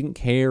was. He didn't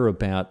care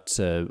about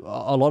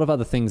a lot of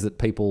other things that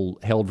people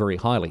held very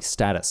highly: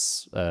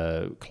 status,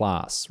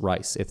 class,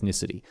 race,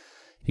 ethnicity.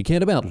 He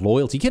cared about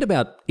loyalty. He cared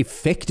about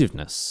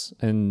effectiveness.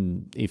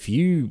 And if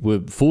you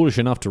were foolish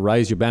enough to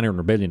raise your banner in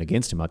rebellion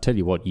against him, I tell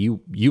you what, you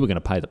were going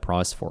to pay the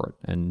price for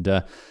it.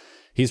 And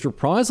his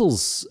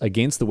reprisals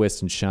against the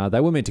Western Shah,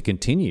 they were meant to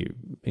continue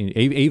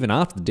even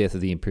after the death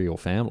of the imperial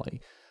family.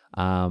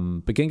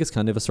 But Genghis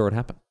Khan never saw it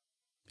happen.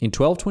 In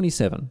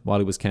 1227, while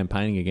he was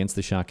campaigning against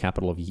the Shah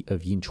capital of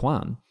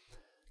Yinchuan,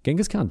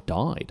 Genghis Khan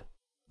died.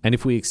 And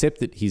if we accept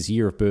that his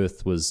year of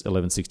birth was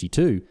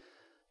 1162,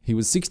 he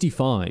was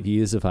 65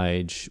 years of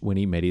age when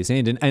he met his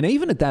end. And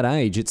even at that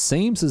age, it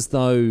seems as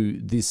though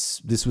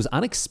this was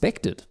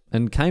unexpected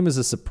and came as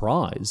a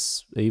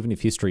surprise, even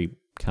if history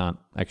can't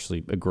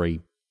actually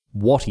agree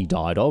what he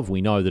died of.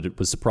 We know that it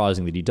was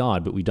surprising that he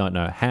died, but we don't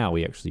know how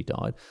he actually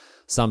died.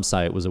 Some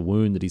say it was a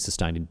wound that he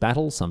sustained in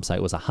battle. Some say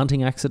it was a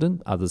hunting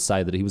accident. Others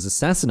say that he was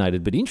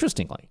assassinated. But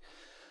interestingly,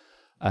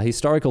 a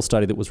historical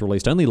study that was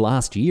released only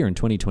last year in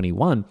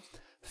 2021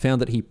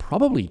 found that he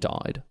probably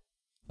died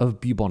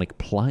of bubonic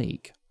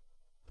plague.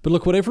 But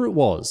look, whatever it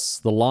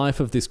was, the life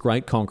of this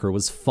great conqueror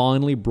was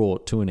finally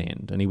brought to an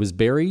end, and he was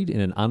buried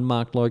in an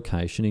unmarked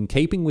location. In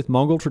keeping with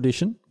Mongol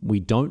tradition, we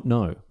don't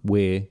know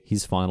where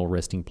his final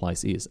resting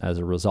place is as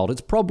a result. It's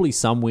probably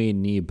somewhere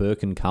near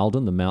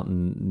Birkenkalden, the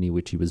mountain near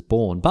which he was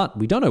born, but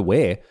we don't know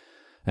where,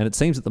 and it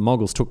seems that the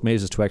Mongols took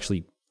measures to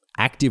actually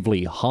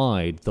actively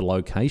hide the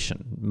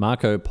location.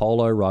 Marco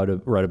Polo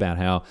wrote about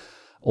how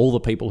all the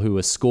people who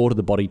escorted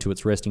the body to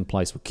its resting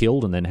place were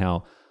killed, and then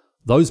how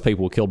those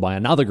people were killed by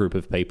another group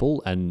of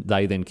people, and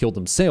they then killed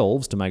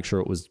themselves to make sure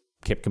it was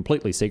kept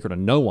completely secret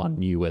and no one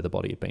knew where the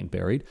body had been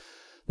buried.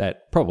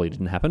 That probably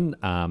didn't happen.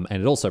 And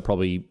it also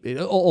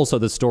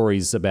the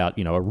stories about,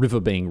 a river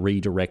being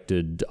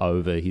redirected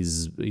over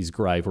his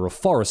grave or a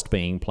forest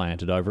being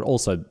planted over it.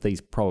 Also,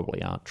 these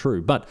probably aren't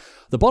true. But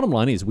the bottom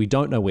line is we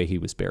don't know where he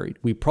was buried.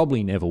 We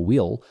probably never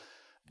will.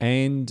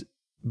 And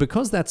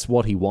because that's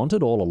what he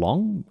wanted all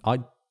along, I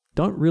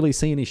don't really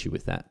see an issue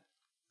with that.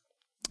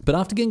 But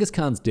after Genghis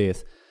Khan's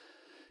death,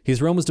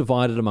 his realm was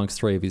divided amongst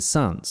three of his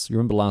sons. You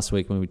remember last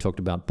week when we talked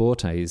about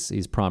Borte,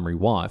 his primary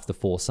wife, the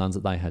four sons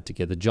that they had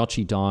together.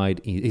 Jochi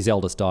died, his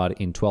eldest died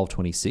in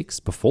 1226,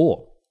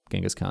 before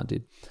Genghis Khan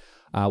did.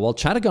 While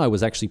Chagatai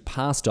was actually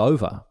passed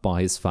over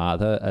by his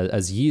father,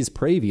 as years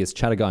previous,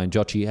 Chagatai and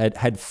Jochi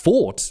had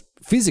fought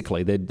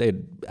physically.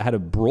 They'd had a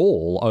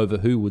brawl over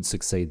who would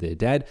succeed their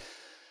dad.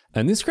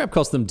 And this scrap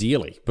cost them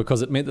dearly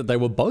because it meant that they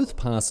were both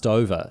passed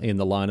over in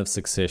the line of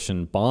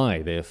succession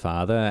by their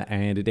father,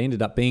 and it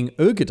ended up being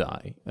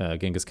Urgedai,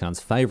 Genghis Khan's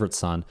favourite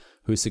son,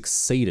 who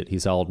succeeded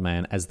his old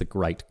man as the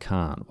Great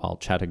Khan, while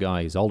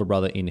Chagatai, his older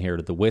brother,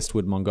 inherited the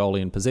westward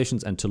Mongolian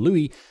possessions, and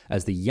Tului,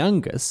 as the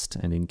youngest,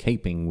 and in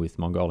keeping with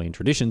Mongolian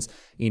traditions,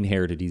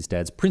 inherited his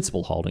dad's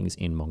principal holdings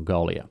in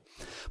Mongolia.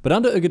 But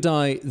under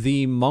Urgedai,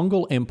 the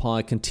Mongol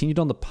Empire continued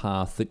on the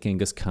path that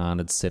Genghis Khan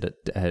had set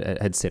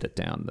it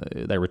down.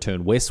 They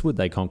returned westward,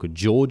 they conquered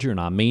Georgia and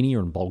Armenia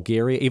and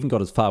Bulgaria, even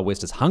got as far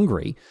west as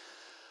Hungary.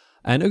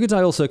 And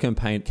Urgedai also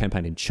campaigned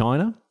in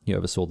China. He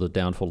oversaw the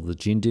downfall of the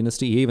Jin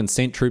dynasty. He even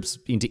sent troops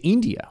into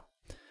India.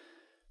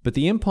 But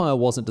the empire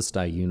wasn't to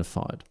stay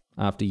unified.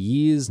 After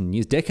years and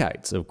years,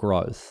 decades of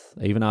growth,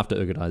 even after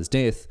Ugedai's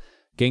death,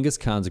 Genghis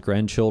Khan's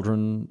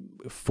grandchildren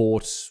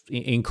fought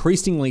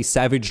increasingly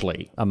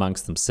savagely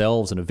amongst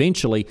themselves, and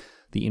eventually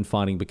the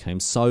infighting became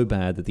so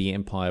bad that the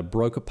empire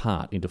broke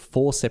apart into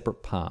 4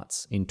 separate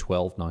parts in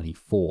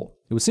 1294.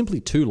 It was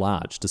simply too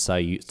large to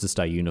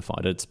stay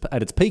unified.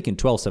 At its peak in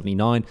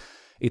 1279,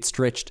 it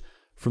stretched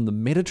from the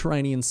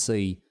Mediterranean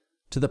Sea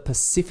to the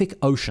Pacific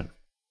Ocean,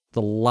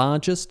 the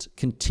largest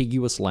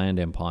contiguous land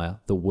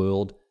empire the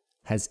world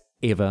has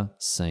ever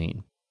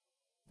seen.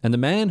 And the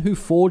man who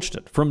forged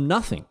it from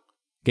nothing,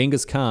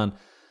 Genghis Khan,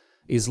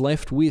 is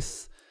left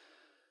with,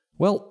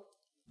 well,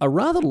 a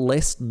rather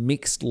less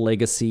mixed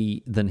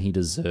legacy than he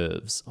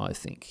deserves, I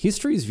think.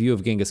 History's view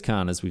of Genghis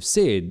Khan, as we've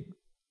said,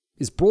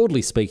 is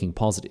broadly speaking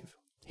positive.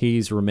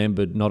 He's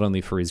remembered not only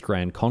for his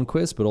grand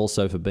conquest, but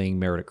also for being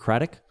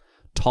meritocratic,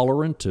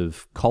 tolerant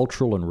of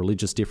cultural and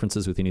religious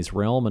differences within his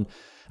realm,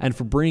 and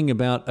for bringing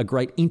about a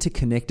great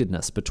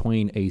interconnectedness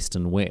between East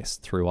and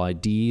West through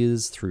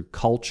ideas, through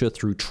culture,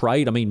 through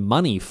trade. I mean,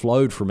 money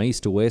flowed from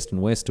East to West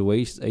and West to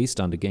East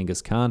under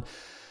Genghis Khan,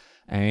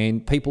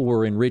 and people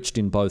were enriched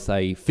in both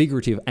a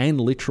figurative and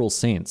literal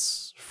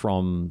sense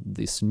from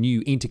this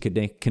new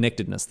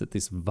interconnectedness that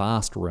this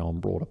vast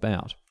realm brought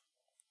about.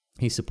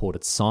 He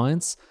supported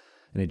science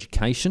and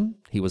education.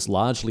 He was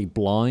largely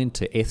blind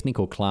to ethnic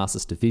or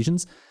classist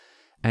divisions,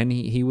 and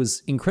he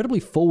was incredibly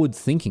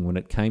forward-thinking when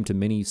it came to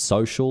many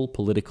social,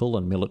 political,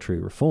 and military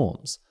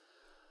reforms.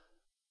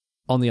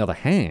 On the other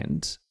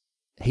hand,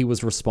 he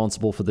was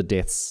responsible for the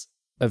deaths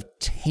of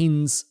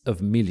tens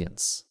of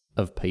millions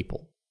of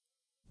people.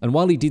 And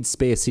while he did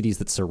spare cities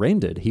that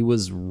surrendered, he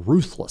was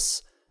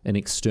ruthless in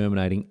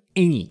exterminating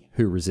any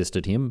who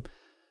resisted him,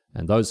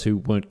 and those who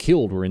weren't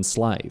killed were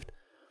enslaved.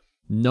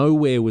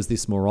 Nowhere was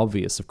this more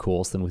obvious, of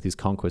course, than with his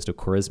conquest of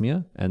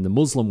Khwarezmia, and the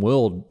Muslim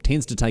world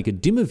tends to take a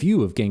dimmer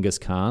view of Genghis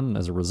Khan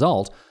as a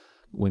result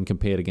when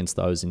compared against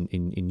those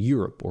in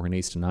Europe or in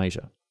Eastern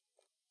Asia.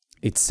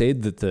 It's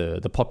said that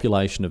the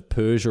population of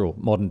Persia or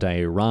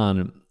modern-day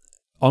Iran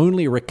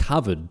only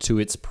recovered to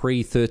its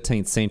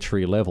pre-13th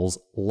century levels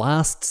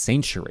last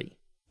century.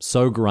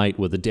 So great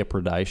were the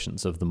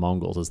depredations of the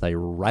Mongols as they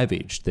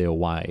ravaged their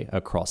way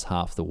across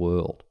half the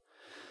world.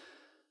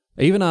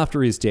 Even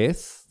after his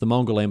death, the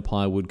Mongol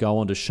Empire would go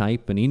on to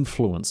shape and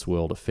influence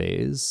world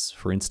affairs.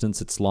 For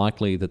instance, it's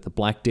likely that the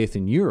Black Death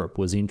in Europe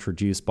was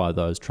introduced by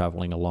those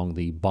travelling along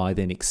the by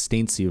then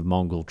extensive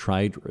Mongol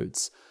trade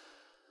routes.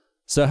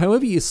 So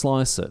however you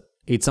slice it,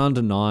 it's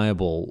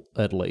undeniable,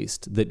 at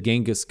least, that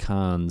Genghis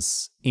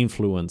Khan's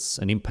influence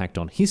and impact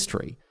on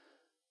history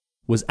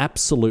was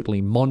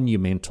absolutely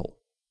monumental,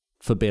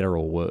 for better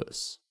or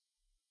worse.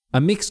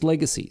 A mixed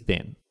legacy,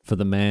 then, for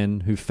the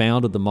man who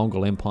founded the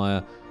Mongol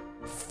Empire,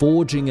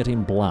 forging it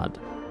in blood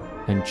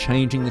and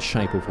changing the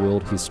shape of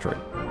world history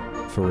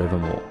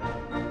forevermore.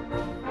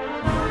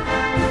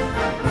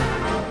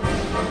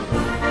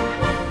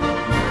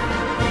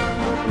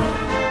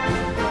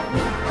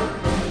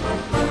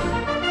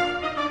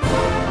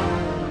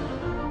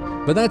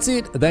 But that's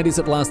it. That is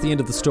at last the end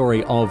of the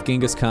story of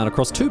Genghis Khan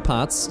across 2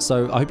 parts.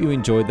 So I hope you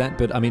enjoyed that.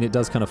 But I mean, it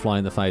does kind of fly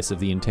in the face of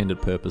the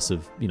intended purpose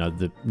of,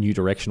 the new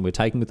direction we're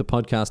taking with the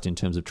podcast in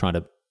terms of trying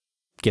to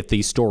get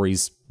these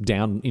stories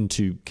down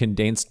into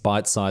condensed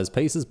bite-sized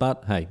pieces.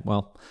 But hey,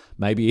 well,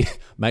 maybe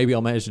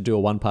I'll manage to do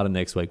a 1-parter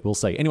next week. We'll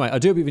see. Anyway, I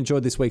do hope you've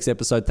enjoyed this week's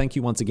episode. Thank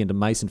you once again to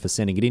Mason for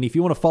sending it in. If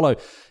you want to follow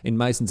in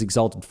Mason's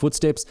exalted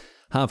footsteps,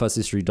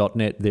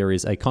 halfasshistory.net, there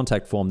is a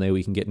contact form there where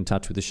you can get in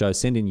touch with the show.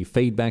 Send in your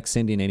feedback,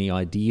 send in any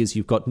ideas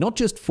you've got, not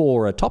just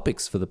for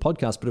topics for the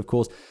podcast, but of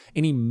course,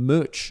 any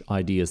merch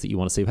ideas that you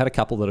want to see. We've had a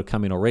couple that have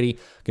come in already.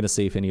 Going to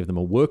see if any of them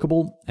are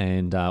workable,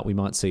 and we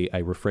might see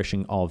a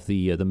refreshing of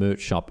the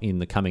merch shop in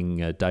the coming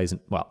days.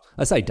 Well,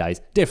 I say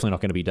days, definitely not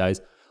going to be days.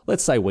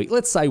 Let's say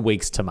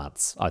weeks to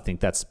months. I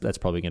think that's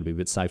probably going to be a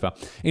bit safer.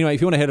 Anyway,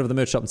 if you want to head over to the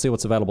merch shop and see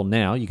what's available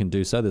now, you can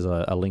do so. There's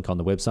a link on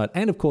the website,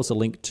 and of course a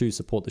link to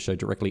support the show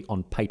directly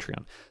on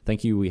Patreon.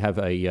 Thank you. We have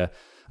a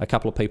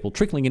couple of people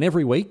trickling in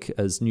every week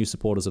as new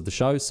supporters of the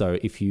show. So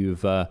if you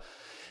want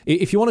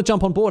to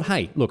jump on board,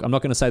 hey, look, I'm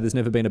not going to say there's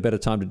never been a better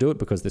time to do it,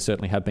 because there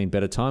certainly have been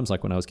better times,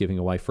 like when I was giving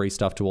away free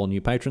stuff to all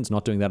new patrons.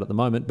 Not doing that at the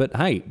moment, but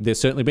hey, there's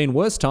certainly been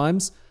worse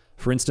times.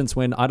 For instance,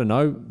 when, I don't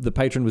know, the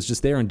patron was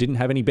just there and didn't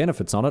have any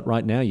benefits on it.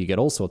 Right now, you get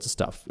all sorts of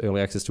stuff. Early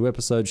access to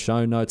episodes,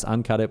 show notes,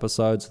 uncut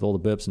episodes with all the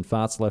burps and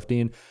farts left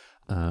in.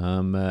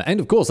 And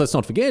of course, let's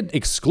not forget,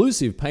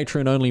 exclusive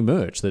Patreon-only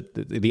merch. That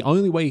the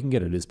only way you can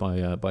get it is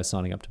by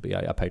signing up to be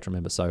a Patreon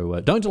member. So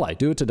don't delay.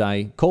 Do it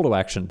today. Call to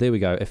action. There we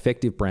go.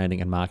 Effective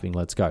branding and marketing.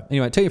 Let's go.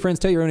 Anyway, tell your friends,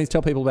 tell your enemies,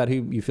 tell people about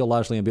who you feel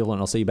largely ambivalent.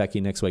 I'll see you back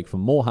here next week for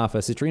more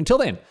Half-Ass History. Until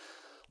then,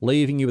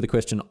 leaving you with a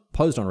question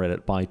posed on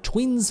Reddit by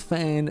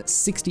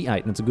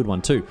TwinsFan68, and it's a good one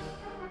too.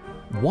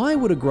 Why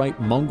would a great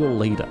Mongol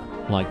leader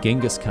like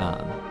Genghis Khan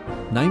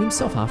name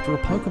himself after a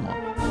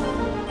Pokemon?